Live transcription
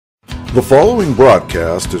The following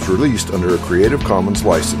broadcast is released under a Creative Commons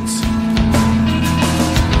license.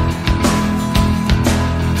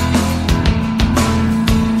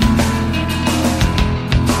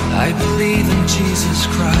 I believe in Jesus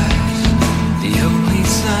Christ, the only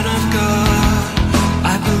Son of God.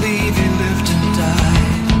 I believe He lived and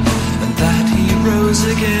died, and that He rose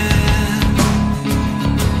again.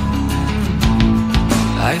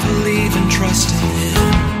 I believe and trust in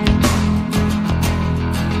Him.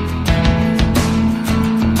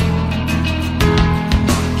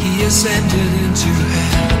 He ascended into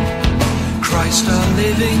heaven. Christ, our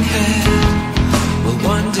living head, will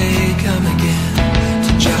one day come again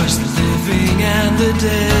to judge the living and the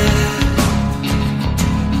dead.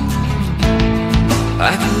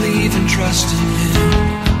 I believe and trust in Him.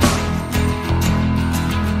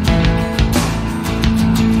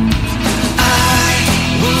 I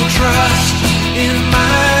will trust in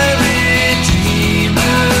my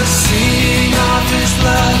Redeemer, sing of His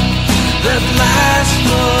love that lasts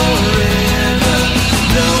forever,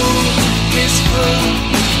 know His full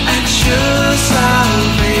and sure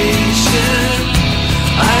salvation.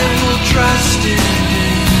 I will trust in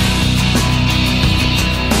Him.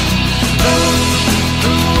 Though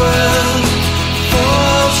the world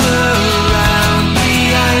falls around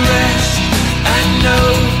me, I rest and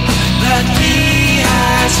know that He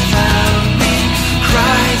has found me.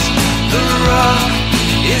 Christ, the rock,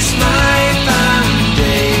 is my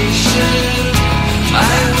foundation.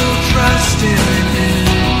 I will trust in Him.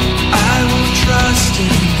 I will trust in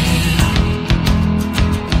Him.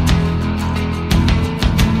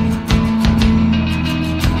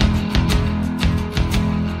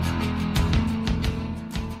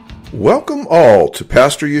 Welcome all to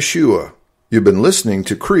Pastor Yeshua. You've been listening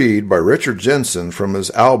to Creed by Richard Jensen from his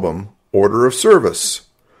album, Order of Service.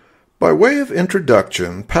 By way of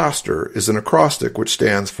introduction, Pastor is an acrostic which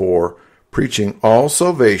stands for preaching all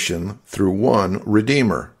salvation through one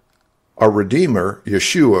Redeemer. Our Redeemer,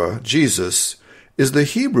 Yeshua, Jesus, is the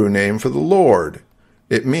Hebrew name for the Lord.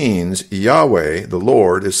 It means Yahweh, the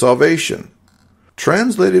Lord, is salvation.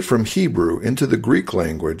 Translated from Hebrew into the Greek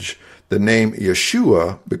language, the name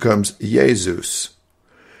Yeshua becomes Jesus.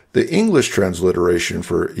 The English transliteration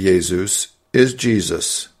for Jesus is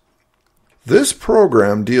Jesus. This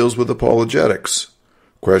program deals with apologetics,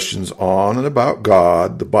 questions on and about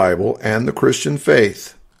God, the Bible, and the Christian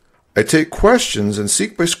faith. I take questions and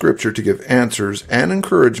seek by Scripture to give answers and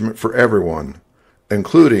encouragement for everyone,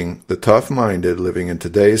 including the tough-minded living in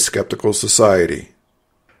today's skeptical society.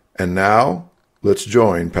 And now, let's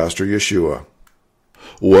join Pastor Yeshua.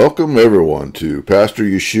 Welcome everyone to Pastor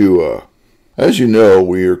Yeshua. As you know,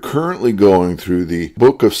 we are currently going through the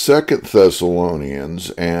book of 2 Thessalonians,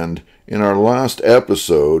 and in our last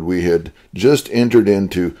episode, we had just entered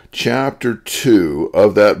into chapter 2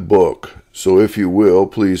 of that book. So if you will,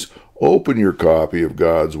 please open your copy of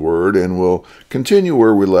God's Word and we'll continue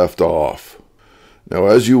where we left off. Now,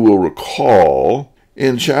 as you will recall,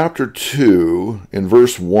 in chapter 2, in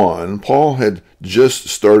verse 1, Paul had just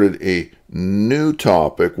started a new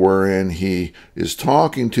topic wherein he is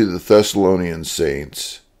talking to the Thessalonian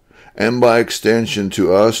saints, and by extension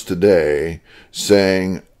to us today,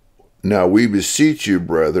 saying, "Now we beseech you,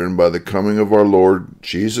 brethren, by the coming of our Lord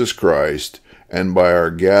Jesus Christ, and by our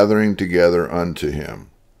gathering together unto Him."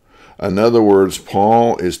 In other words,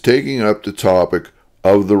 Paul is taking up the topic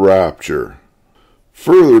of the rapture.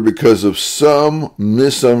 Further, because of some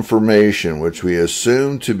misinformation which we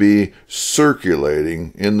assume to be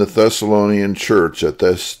circulating in the Thessalonian church at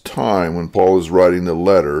this time when Paul is writing the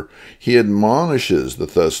letter, he admonishes the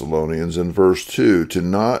Thessalonians in verse 2 to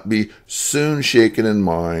not be soon shaken in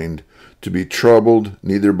mind, to be troubled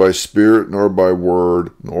neither by spirit nor by word,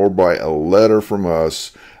 nor by a letter from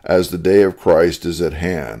us, as the day of Christ is at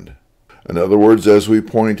hand. In other words, as we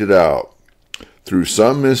pointed out, through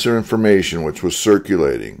some misinformation which was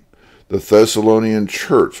circulating, the Thessalonian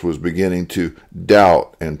church was beginning to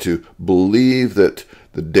doubt and to believe that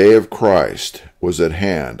the day of Christ was at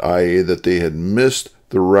hand, i.e. that they had missed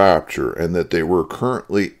the rapture and that they were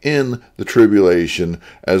currently in the tribulation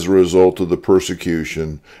as a result of the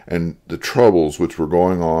persecution and the troubles which were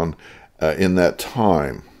going on in that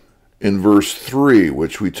time. In verse 3,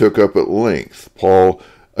 which we took up at length, Paul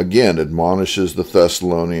again admonishes the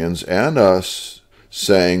Thessalonians and us,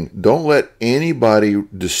 saying, "Don't let anybody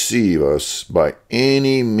deceive us by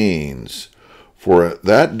any means, for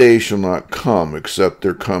that day shall not come except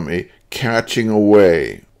there come a catching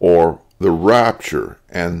away," or the rapture,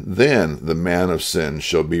 "and then the man of sin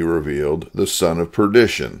shall be revealed, the son of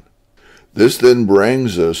perdition." This then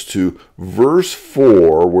brings us to verse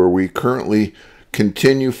 4, where we currently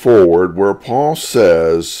continue forward, where Paul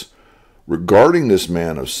says, regarding this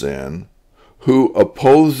man of sin, who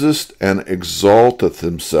opposeth and exalteth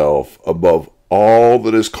himself above all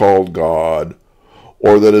that is called God,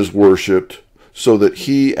 or that is worshipped, so that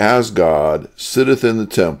he as God sitteth in the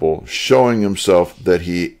temple, showing himself that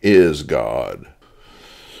he is God.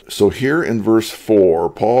 So here in verse 4,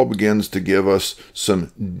 Paul begins to give us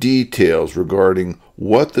some details regarding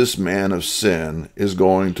what this man of sin is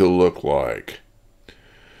going to look like.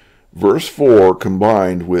 Verse 4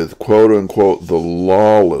 combined with quote-unquote the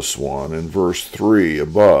lawless one in verse 3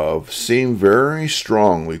 above seem very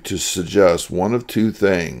strongly to suggest one of two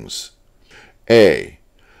things. A,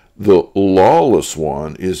 the lawless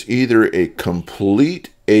one is either a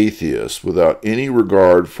complete atheist without any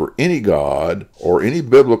regard for any God or any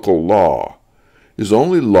biblical law. His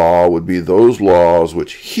only law would be those laws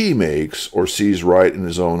which he makes or sees right in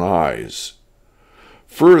his own eyes.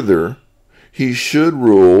 Further, he should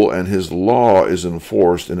rule and his law is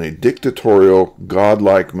enforced in a dictatorial,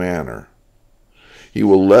 godlike manner. He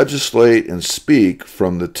will legislate and speak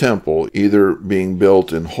from the temple, either being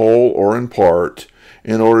built in whole or in part,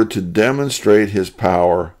 in order to demonstrate his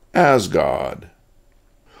power as God.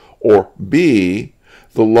 Or B,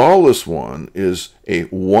 the lawless one is a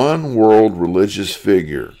one-world religious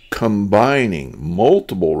figure, combining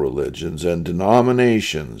multiple religions and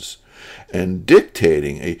denominations, and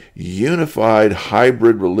dictating a unified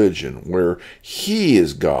hybrid religion where he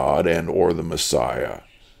is God and or the Messiah.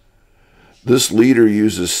 This leader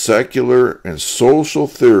uses secular and social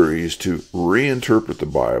theories to reinterpret the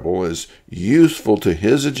Bible as useful to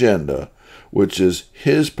his agenda, which is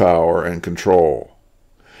his power and control.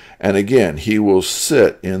 And again, he will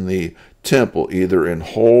sit in the temple either in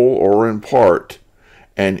whole or in part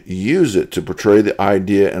and use it to portray the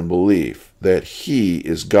idea and belief that he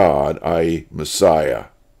is God, i.e. Messiah.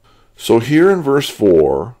 So here in verse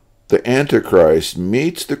 4, the Antichrist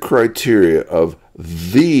meets the criteria of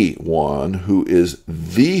the one who is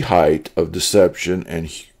the height of deception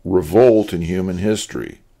and revolt in human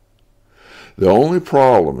history. The only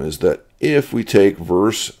problem is that if we take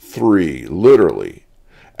verse 3 literally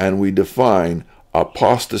and we define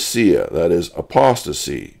apostasia, that is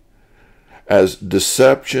apostasy, as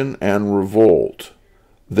deception and revolt,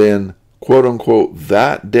 then quote-unquote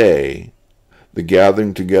that day, the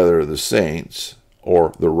gathering together of the saints,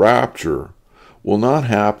 or the rapture, will not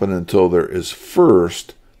happen until there is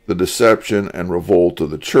first the deception and revolt of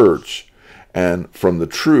the church, and from the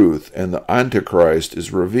truth and the Antichrist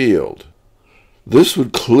is revealed. This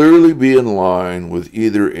would clearly be in line with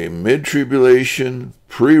either a mid-tribulation,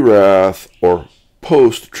 pre-wrath, or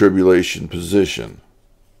post-tribulation position.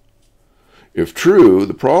 If true,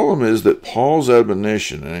 the problem is that Paul's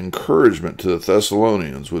admonition and encouragement to the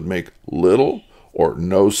Thessalonians would make little or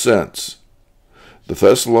no sense. The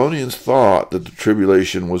Thessalonians thought that the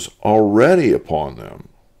tribulation was already upon them.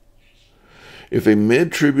 If a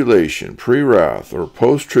mid-tribulation, pre-wrath, or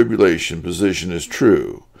post-tribulation position is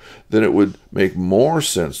true, then it would make more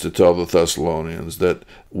sense to tell the Thessalonians that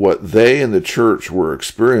what they and the church were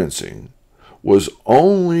experiencing was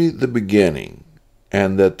only the beginning,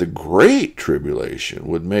 and that the great tribulation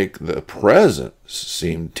would make the present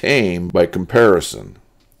seem tame by comparison.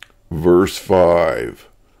 Verse 5,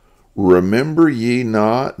 remember ye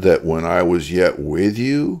not that when I was yet with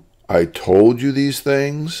you, I told you these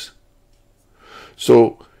things?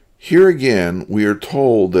 So here again, we are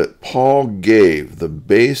told that Paul gave the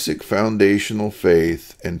basic foundational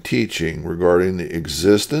faith and teaching regarding the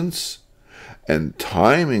existence and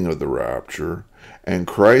timing of the rapture and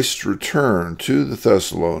Christ's return to the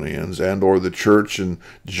Thessalonians and or the church in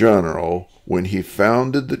general when he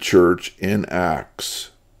founded the church in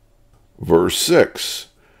Acts. Verse 6,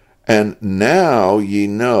 and now ye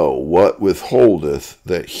know what withholdeth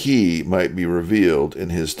that he might be revealed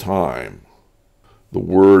in his time. The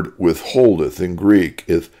word withholdeth in Greek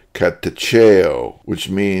is katecheo, which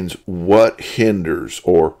means what hinders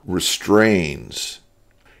or restrains.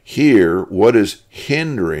 Here, what is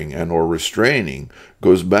hindering and or restraining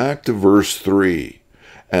goes back to verse 3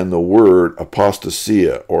 and the word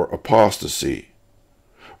apostasia or apostasy.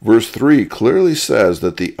 Verse 3 clearly says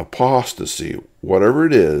that the apostasy, whatever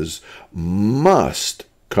it is, must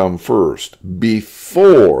come first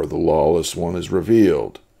before the lawless one is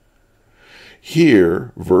revealed.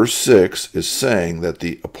 Here, verse 6 is saying that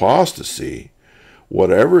the apostasy,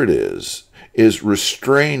 whatever it is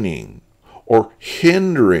restraining or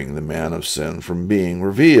hindering the man of sin from being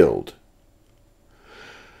revealed.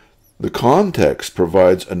 The context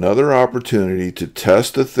provides another opportunity to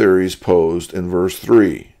test the theories posed in verse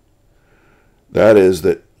 3. That is,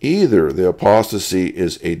 that either the apostasy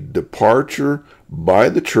is a departure by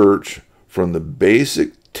the church from the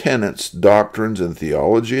basic tenets, doctrines, and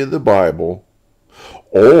theology of the Bible,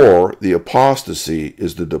 or the apostasy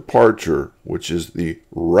is the departure, which is the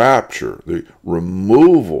rapture, the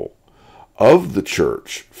removal of the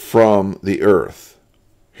church from the earth.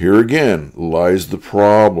 Here again lies the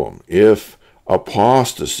problem. If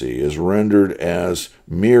apostasy is rendered as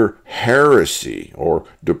mere heresy or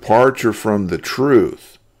departure from the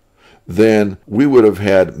truth, then we would have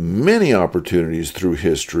had many opportunities through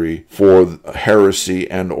history for heresy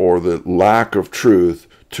and or the lack of truth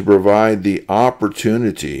to provide the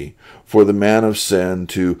opportunity for the man of sin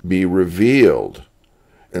to be revealed.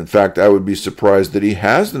 In fact, I would be surprised that he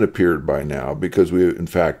hasn't appeared by now, because we, in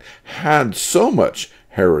fact, had so much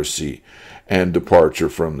heresy and departure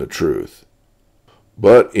from the truth.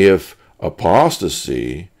 But if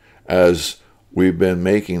apostasy, as we've been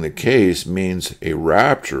making the case, means a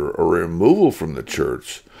rapture or removal from the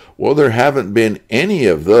church, well, there haven't been any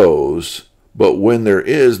of those, but when there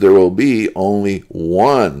is, there will be only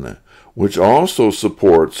one, which also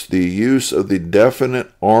supports the use of the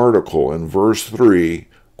definite article in verse 3,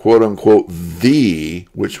 quote-unquote, the,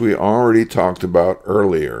 which we already talked about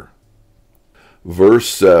earlier. Verse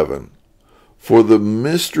 7, for the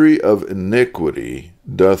mystery of iniquity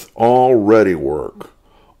doth already work,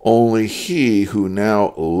 only he who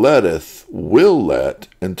now letteth will let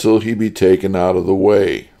until he be taken out of the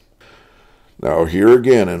way. Now here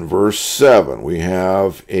again in verse 7 we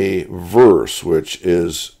have a verse which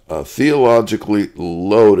is theologically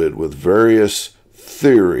loaded with various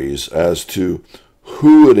theories as to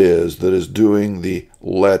who it is that is doing the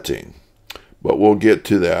letting. But we'll get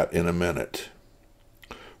to that in a minute.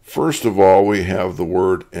 First of all, we have the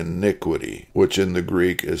word iniquity, which in the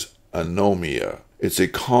Greek is anomia. It's a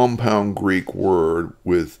compound Greek word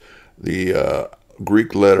with the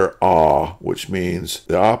Greek letter a, which means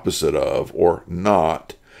the opposite of, or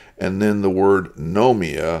not, and then the word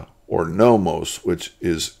nomia, or nomos, which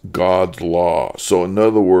is God's law. So in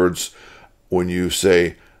other words, when you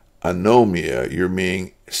say anomia,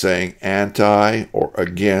 you're saying anti, or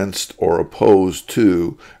against, or opposed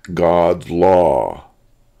to God's law.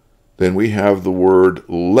 Then we have the word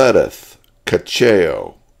letteth,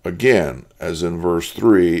 kacheo. Again, as in verse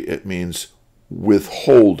 3, it means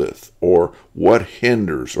withholdeth, or what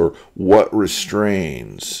hinders, or what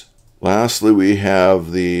restrains. Lastly, we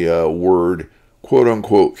have the word,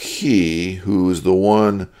 quote-unquote, he, who is the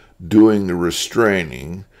one doing the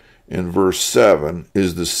restraining, in verse 7,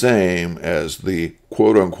 is the same as the,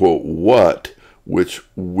 quote-unquote, what, which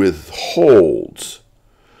withholds.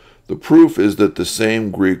 The proof is that the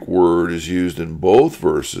same Greek word is used in both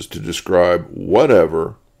verses to describe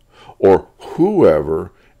whatever or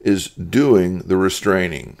whoever is doing the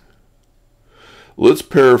restraining. Let's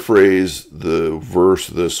paraphrase the verse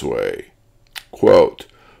this way. Quote,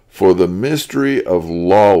 for the mystery of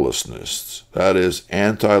lawlessness, that is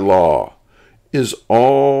anti-law, is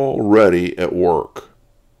already at work.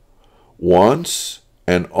 Once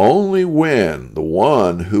and only when the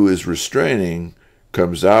one who is restraining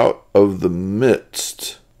comes out of the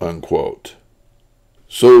midst, unquote.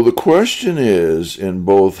 So the question is, in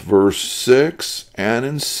both verse 6 and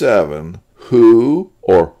in 7, who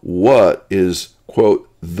or what is, quote,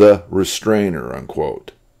 the restrainer,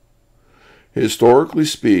 unquote. Historically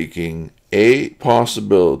speaking, 8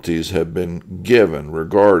 possibilities have been given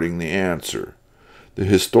regarding the answer. The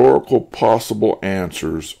historical possible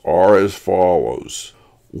answers are as follows.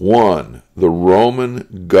 1. The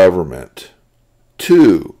Roman government.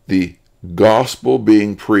 2. The gospel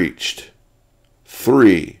being preached.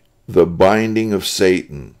 3. The binding of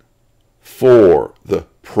Satan. 4. The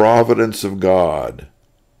providence of God.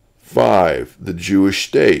 5. The Jewish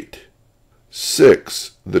state.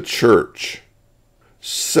 6. The church.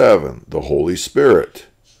 7. The Holy Spirit.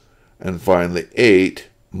 And finally, 8.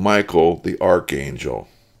 Michael the Archangel.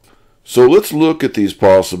 So let's look at these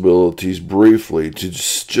possibilities briefly to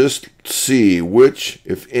just see which,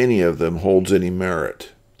 if any of them, holds any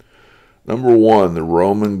merit. Number 1, the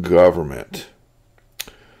Roman government.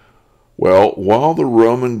 Well, while the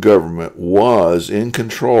Roman government was in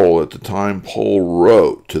control at the time Paul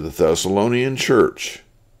wrote to the Thessalonian church,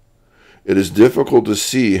 it is difficult to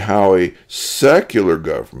see how a secular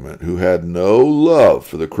government who had no love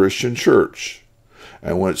for the Christian church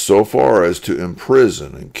and went so far as to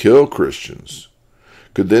imprison and kill Christians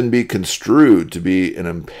could then be construed to be an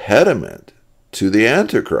impediment to the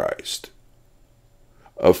Antichrist.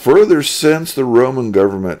 Further, since the Roman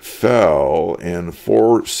government fell in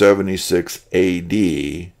 476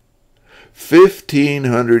 AD,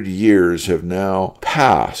 1,500 years have now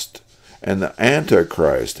passed, and the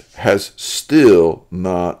Antichrist has still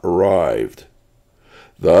not arrived.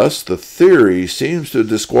 Thus, the theory seems to have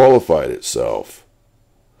disqualified itself.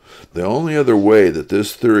 The only other way that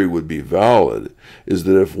this theory would be valid is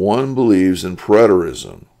that if one believes in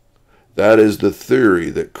preterism, that is the theory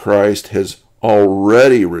that Christ has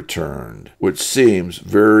already returned, which seems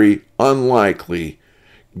very unlikely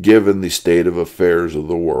given the state of affairs of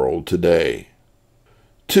the world today.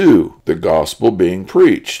 2. The gospel being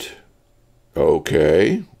preached.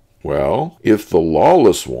 Okay, well, if the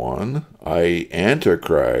lawless one, i.e.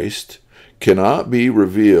 Antichrist, cannot be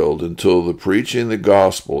revealed until the preaching of the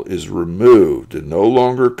gospel is removed and no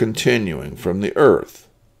longer continuing from the earth,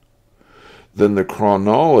 then the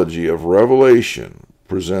chronology of Revelation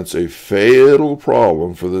presents a fatal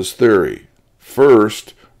problem for this theory.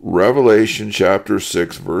 First, Revelation chapter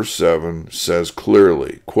 6 verse 7 says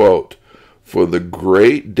clearly, quote, "For the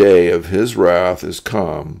great day of his wrath is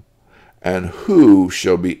come, and who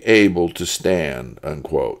shall be able to stand?"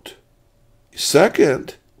 Unquote.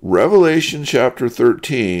 Second, Revelation chapter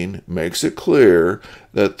 13 makes it clear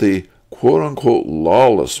that the quote-unquote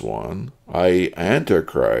lawless one, i.e.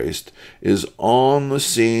 Antichrist, is on the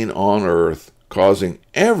scene on earth, causing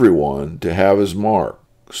everyone to have his mark,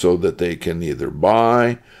 so that they can neither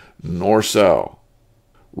buy nor sell.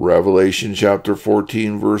 Revelation chapter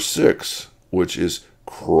 14 verse 6, which is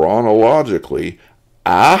chronologically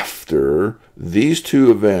after these two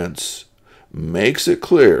events, makes it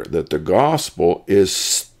clear that the gospel is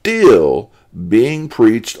still being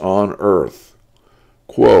preached on earth.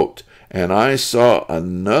 Quote, "And I saw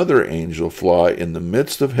another angel fly in the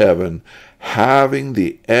midst of heaven, having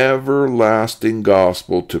the everlasting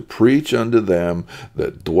gospel to preach unto them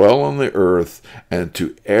that dwell on the earth, and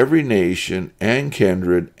to every nation and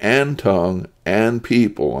kindred and tongue and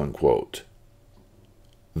people." Unquote.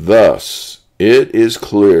 Thus, it is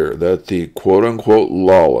clear that the quote-unquote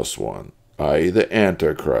lawless one, i.e. the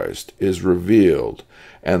Antichrist, is revealed,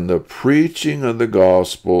 and the preaching of the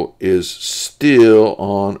gospel is still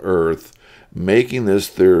on earth, making this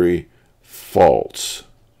theory false.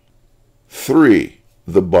 3.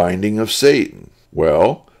 The binding of Satan.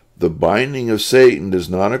 Well, the binding of Satan does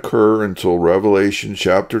not occur until Revelation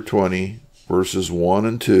chapter 20, verses 1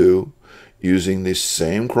 and 2, using the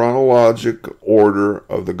same chronological order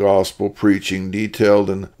of the gospel preaching detailed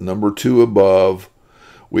in number 2 above.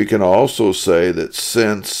 We can also say that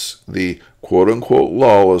since the quote-unquote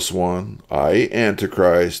lawless one, i.e.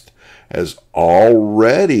 Antichrist, has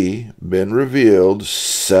already been revealed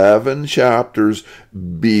 7 chapters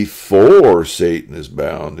before Satan is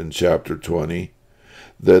bound in chapter 20,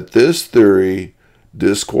 that this theory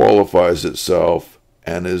disqualifies itself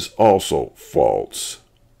and is also false.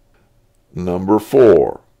 Number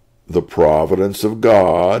 4, the providence of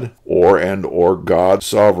God or God's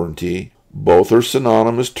sovereignty. Both are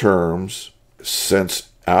synonymous terms, since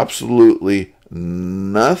absolutely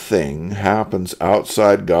nothing happens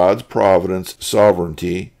outside God's providence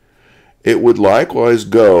sovereignty. It would likewise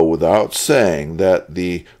go without saying that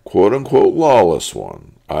the quote-unquote lawless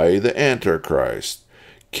one, i.e. the Antichrist,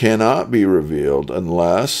 cannot be revealed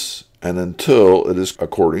unless and until it is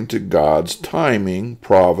according to God's timing,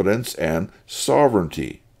 providence, and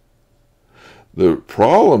sovereignty. The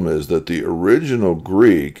problem is that the original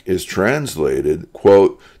Greek is translated,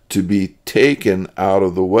 quote, "to be taken out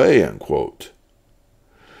of the way," unquote.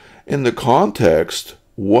 In the context,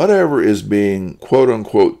 whatever is being,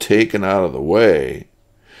 quote-unquote, taken out of the way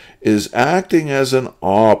is acting as an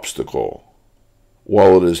obstacle.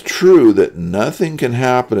 While it is true that nothing can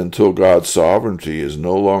happen until God's sovereignty is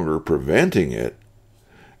no longer preventing it,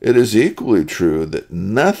 it is equally true that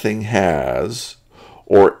nothing has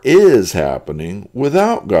or is happening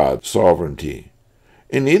without God's sovereignty.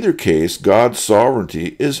 In either case, God's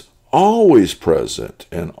sovereignty is always present,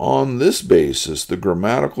 and on this basis, the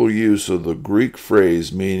grammatical use of the Greek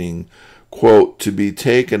phrase meaning, quote, "to be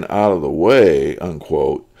taken out of the way,"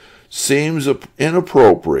 unquote, seems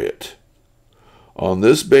inappropriate. On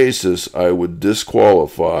this basis, I would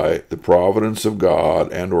disqualify the providence of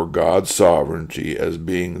God and or God's sovereignty as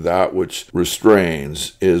being that which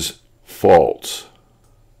restrains is false.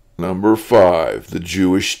 Number 5, the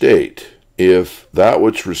Jewish state. If that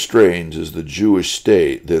which restrains is the Jewish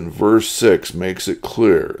state, then verse 6 makes it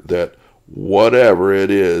clear that whatever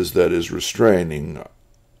it is that is restraining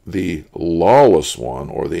the lawless one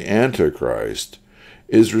or the Antichrist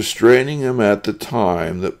is restraining him at the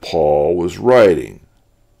time that Paul was writing.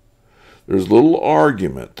 There's little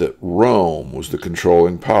argument that Rome was the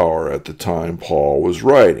controlling power at the time Paul was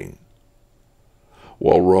writing.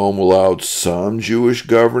 While Rome allowed some Jewish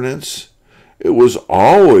governance, it was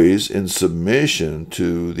always in submission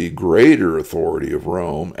to the greater authority of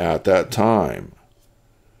Rome at that time.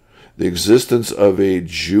 The existence of a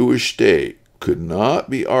Jewish state could not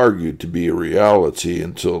be argued to be a reality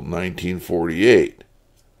until 1948.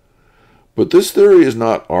 But this theory is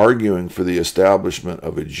not arguing for the establishment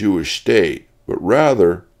of a Jewish state, but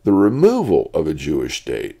rather the removal of a Jewish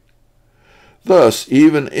state. Thus,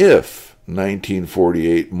 even if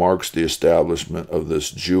 1948 marks the establishment of this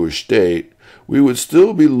Jewish state, we would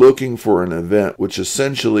still be looking for an event which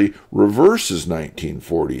essentially reverses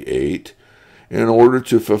 1948 in order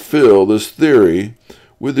to fulfill this theory,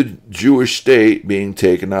 with the Jewish state being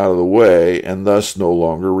taken out of the way and thus no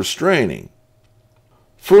longer restraining.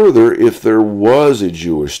 Further, if there was a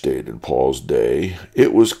Jewish state in Paul's day,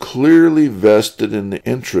 it was clearly vested in the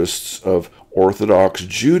interests of Orthodox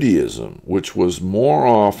Judaism, which was more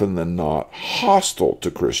often than not hostile to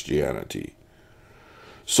Christianity.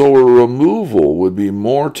 So a removal would be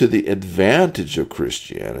more to the advantage of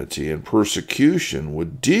Christianity, and persecution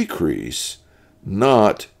would decrease,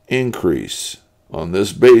 not increase. On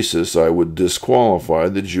this basis, I would disqualify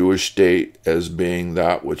the Jewish state as being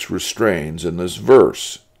that which restrains in this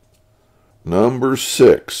verse. Number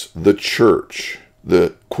 6, the church.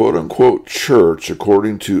 The quote-unquote church,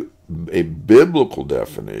 according to a biblical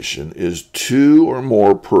definition, is two or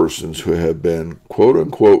more persons who have been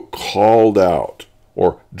quote-unquote called out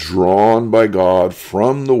or drawn by God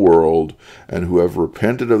from the world, and who have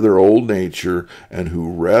repented of their old nature, and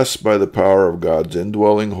who rest by the power of God's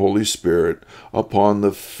indwelling Holy Spirit upon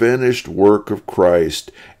the finished work of Christ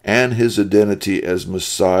and his identity as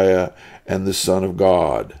Messiah and the Son of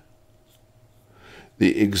God.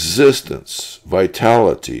 The existence,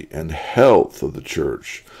 vitality, and health of the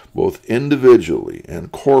church, both individually and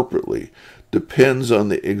corporately, depends on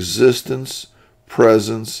the existence,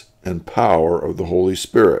 presence, and power of the Holy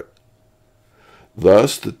Spirit.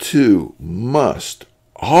 Thus, the two must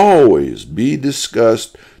always be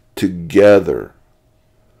discussed together.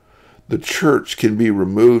 The church can be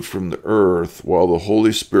removed from the earth while the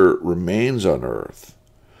Holy Spirit remains on earth.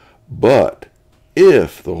 But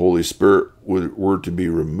if the Holy Spirit were to be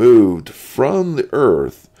removed from the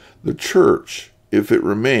earth, the church, if it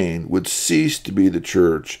remained, would cease to be the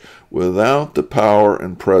church without the power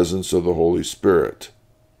and presence of the Holy Spirit.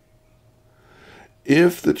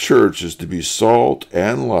 If the church is to be salt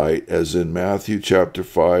and light, as in Matthew chapter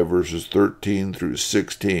 5, verses 13 through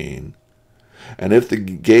 16, and if the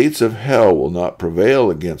gates of hell will not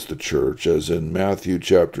prevail against the church, as in Matthew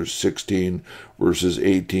chapter 16, verses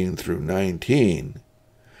 18 through 19,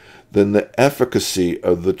 then the efficacy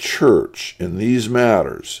of the church in these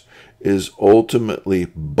matters is ultimately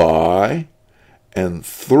by and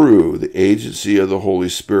through the agency of the Holy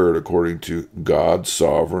Spirit according to God's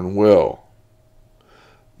sovereign will.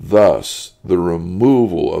 Thus, the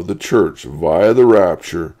removal of the church via the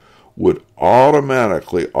rapture would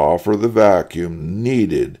automatically offer the vacuum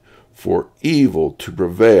needed for evil to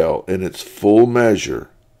prevail in its full measure.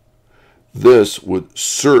 This would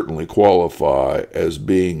certainly qualify as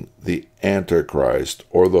being the Antichrist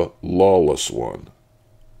or the lawless one.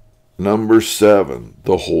 Number 7,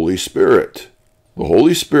 the Holy Spirit. The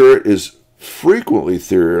Holy Spirit is frequently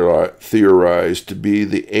theorized to be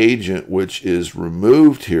the agent which is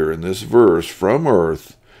removed here in this verse from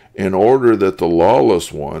earth in order that the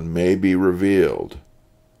lawless one may be revealed.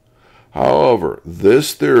 However,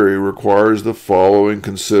 this theory requires the following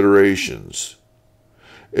considerations.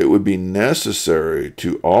 It would be necessary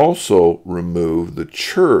to also remove the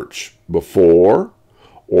church before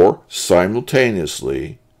or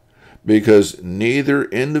simultaneously, because neither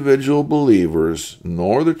individual believers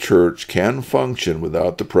nor the church can function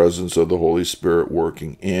without the presence of the Holy Spirit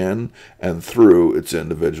working in and through its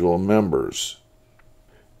individual members.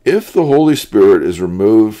 If the Holy Spirit is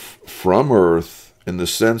removed from earth in the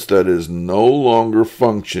sense that it is no longer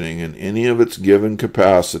functioning in any of its given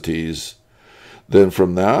capacities, then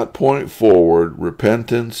from that point forward,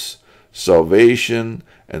 repentance, salvation,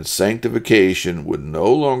 and sanctification would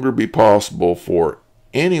no longer be possible for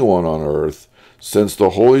anyone on earth, since the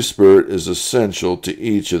Holy Spirit is essential to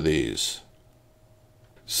each of these.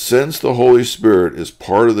 Since the Holy Spirit is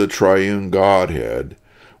part of the triune Godhead,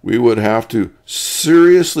 we would have to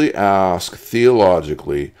seriously ask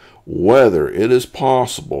theologically whether it is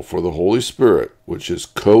possible for the Holy Spirit, which is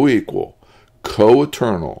co-equal,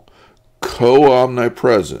 co-eternal,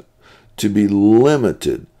 co-omnipresent, to be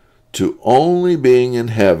limited to only being in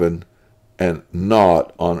heaven and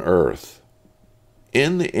not on earth.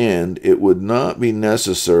 In the end, it would not be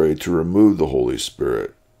necessary to remove the Holy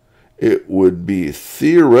Spirit. It would be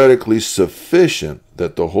theoretically sufficient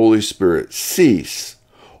that the Holy Spirit cease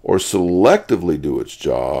or selectively do its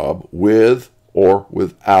job with or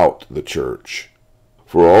without the church.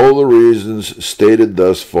 For all the reasons stated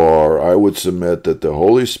thus far, I would submit that the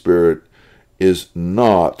Holy Spirit is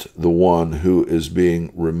not the one who is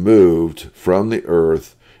being removed from the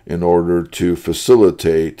earth in order to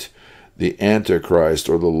facilitate the Antichrist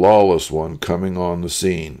or the lawless one coming on the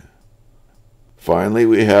scene. Finally,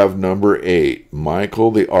 we have number 8,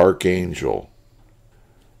 Michael the Archangel.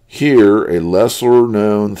 Here, a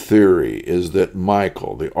lesser-known theory is that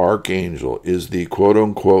Michael the Archangel is the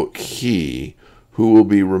quote-unquote he who will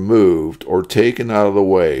be removed or taken out of the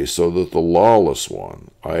way so that the lawless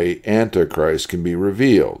one, i.e. Antichrist, can be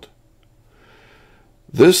revealed.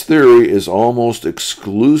 This theory is almost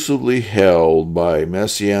exclusively held by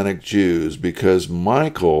Messianic Jews because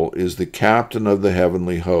Michael is the captain of the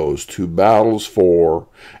heavenly host who battles for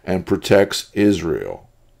and protects Israel.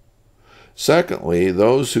 Secondly,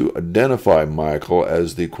 those who identify Michael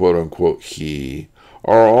as the quote-unquote he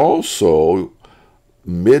are also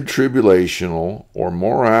mid-tribulational, or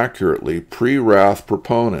more accurately, pre-wrath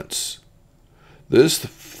proponents. This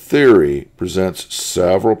theory presents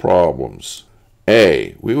several problems.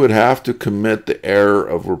 A. We would have to commit the error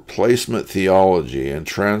of replacement theology and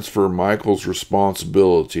transfer Michael's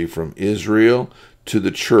responsibility from Israel to the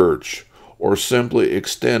church, or simply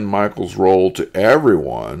extend Michael's role to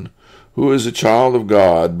everyone who is a child of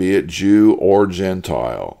God, be it Jew or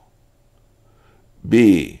Gentile.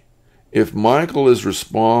 B. If Michael is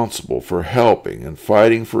responsible for helping and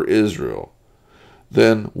fighting for Israel,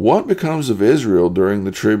 then what becomes of Israel during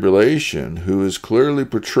the tribulation, who is clearly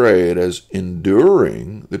portrayed as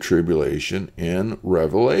enduring the tribulation in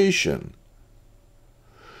Revelation?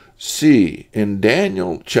 C. In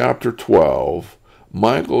Daniel chapter 12,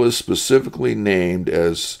 Michael is specifically named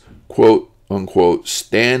as quote-unquote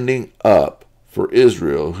standing up for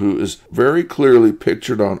Israel, who is very clearly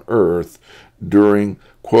pictured on earth during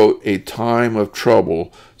quote, a time of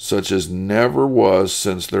trouble such as never was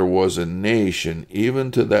since there was a nation,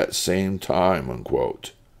 even to that same time,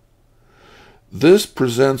 unquote. This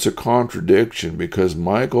presents a contradiction because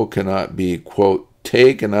Michael cannot be, quote,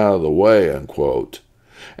 taken out of the way, unquote,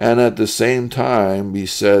 and at the same time be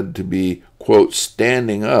said to be, quote,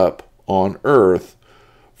 standing up on earth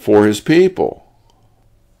for his people.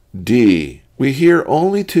 D. We hear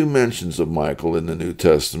only 2 mentions of Michael in the New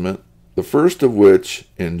Testament, the first of which,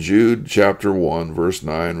 in Jude chapter 1, verse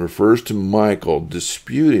 9, refers to Michael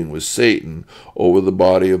disputing with Satan over the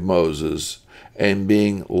body of Moses and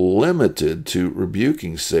being limited to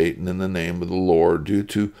rebuking Satan in the name of the Lord due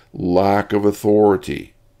to lack of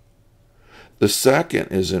authority. The second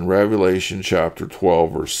is in Revelation chapter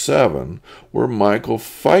 12, verse 7, where Michael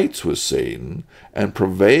fights with Satan and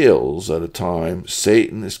prevails at a time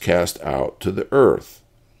Satan is cast out to the earth.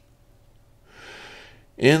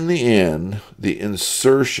 In the end, the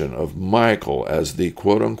insertion of Michael as the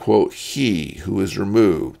quote-unquote he who is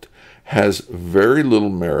removed has very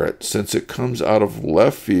little merit since it comes out of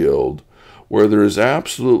left field where there is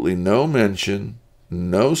absolutely no mention,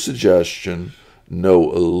 no suggestion,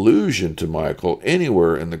 no allusion to Michael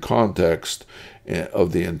anywhere in the context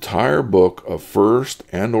of the entire book of 1st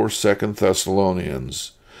and or 2nd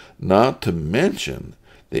Thessalonians, not to mention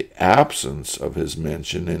the absence of his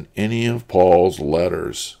mention in any of Paul's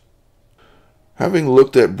letters. Having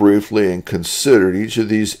looked at briefly and considered each of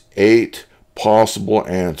these 8 possible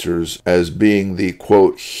answers as being the,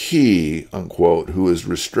 quote, he, unquote, who is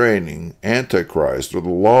restraining Antichrist or the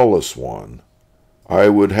lawless one, I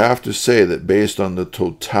would have to say that based on the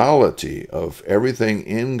totality of everything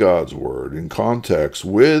in God's Word, in context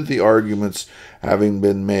with the arguments having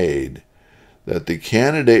been made, that the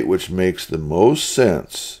candidate which makes the most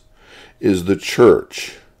sense is the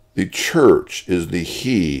church. The church is the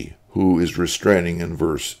he who is restraining in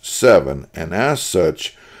verse 7, and as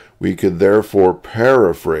such, we could therefore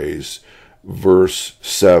paraphrase verse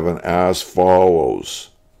 7 as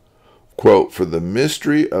follows. Quote, for the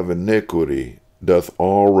mystery of iniquity doth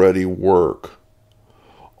already work.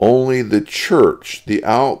 Only the church, the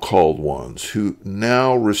outcalled ones who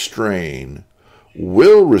now restrain,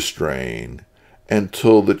 will restrain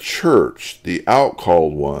until the church, the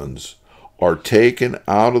outcalled ones, are taken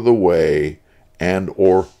out of the way and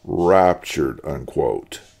or raptured,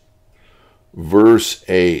 unquote. Verse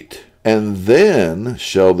 8, and then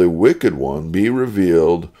shall the wicked one be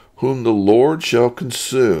revealed, whom the Lord shall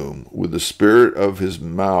consume with the spirit of his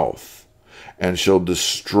mouth, and shall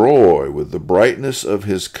destroy with the brightness of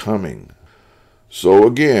his coming. So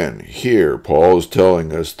again, here Paul is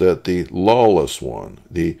telling us that the lawless one,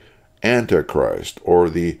 the Antichrist, or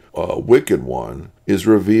the wicked one, is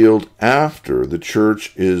revealed after the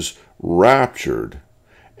church is raptured,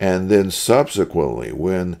 and then subsequently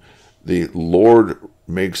when the Lord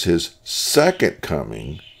makes his second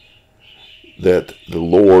coming, that the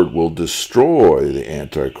Lord will destroy the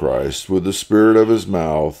Antichrist with the spirit of his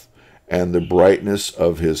mouth and the brightness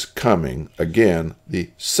of his coming, again,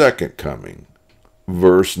 the second coming.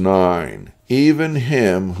 Verse 9, even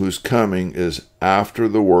him whose coming is after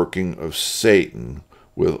the working of Satan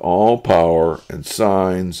with all power and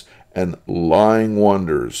signs and lying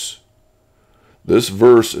wonders. This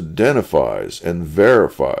verse identifies and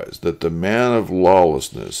verifies that the man of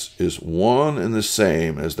lawlessness is one and the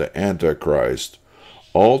same as the Antichrist,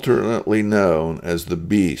 alternately known as the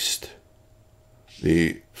beast.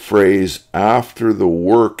 The phrase after the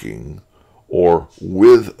working or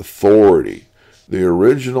with authority, the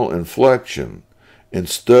original inflection,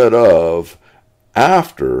 instead of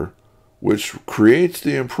after, which creates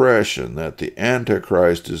the impression that the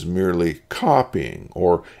Antichrist is merely copying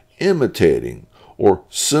or imitating or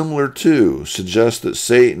similar to, suggests that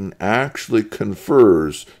Satan actually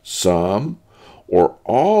confers some or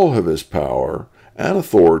all of his power and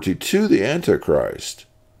authority to the Antichrist.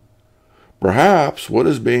 Perhaps what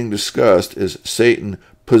is being discussed is Satan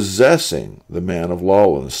possessing the man of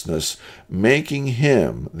lawlessness, making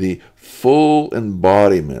him the full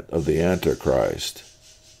embodiment of the Antichrist.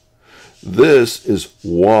 This is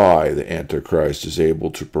why the Antichrist is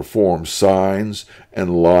able to perform signs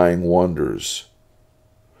and lying wonders.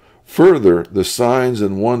 Further, the signs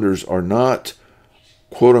and wonders are not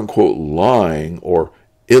quote-unquote lying or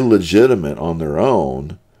illegitimate on their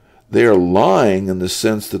own. They are lying in the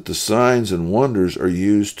sense that the signs and wonders are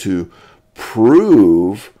used to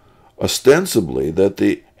prove, ostensibly, that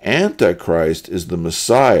the Antichrist is the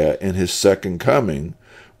Messiah in his second coming,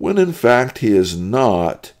 when in fact he is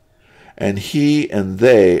not, and he and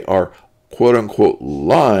they are quote-unquote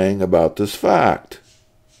lying about this fact.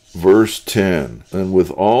 Verse 10, and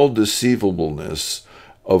with all deceivableness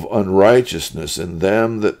of unrighteousness in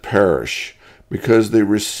them that perish, because they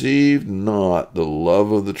received not the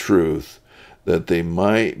love of the truth, that they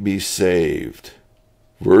might be saved.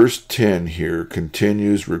 Verse 10 here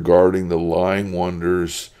continues regarding the lying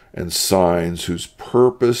wonders and signs whose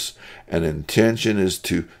purpose and intention is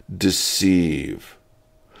to deceive.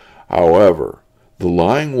 However, the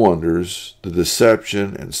lying wonders, the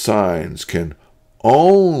deception, and signs can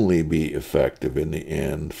only be effective in the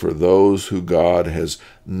end for those who God has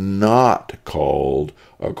not called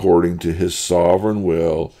according to his sovereign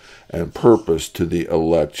will and purpose to the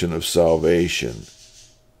election of salvation.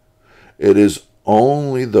 It is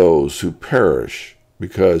only those who perish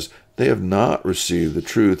because they have not received the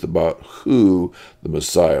truth about who the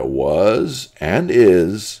Messiah was and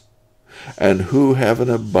is, and who have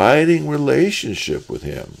an abiding relationship with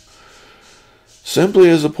him.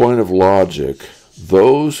 Simply as a point of logic,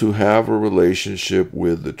 those who have a relationship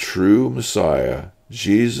with the true Messiah,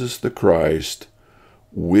 Jesus the Christ,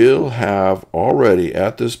 will have already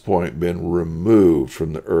at this point been removed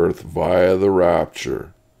from the earth via the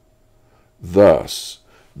rapture. Thus,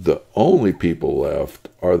 the only people left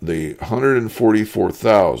are the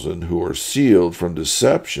 144,000 who are sealed from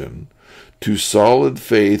deception to solid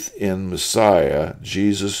faith in Messiah,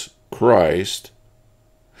 Jesus Christ.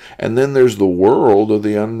 And then there's the world of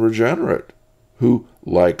the unregenerate, who,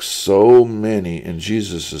 like so many in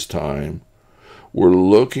Jesus' time, were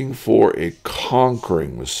looking for a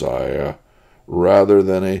conquering Messiah rather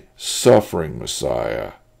than a suffering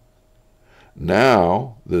Messiah.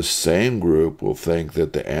 Now, this same group will think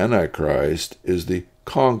that the Antichrist is the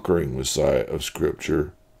conquering Messiah of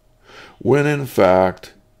Scripture, when in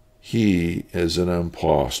fact he is an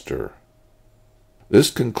impostor.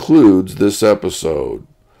 This concludes this episode.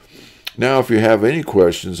 Now, if you have any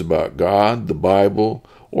questions about God, the Bible,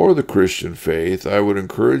 or the Christian faith, I would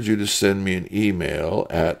encourage you to send me an email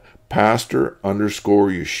at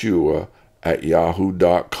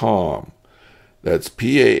pastor_Yeshua@yahoo.com. That's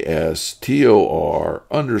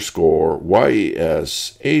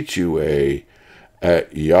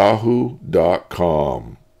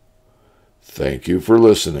pastor_YESHUA@yahoo.com. Thank you for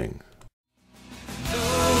listening.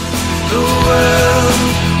 The world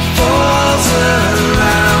falls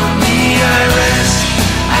around me, I rest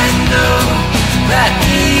and know that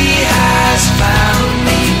he has found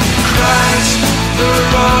me. Christ the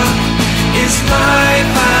rock is my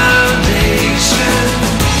foundation.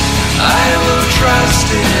 I will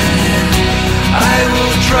trust in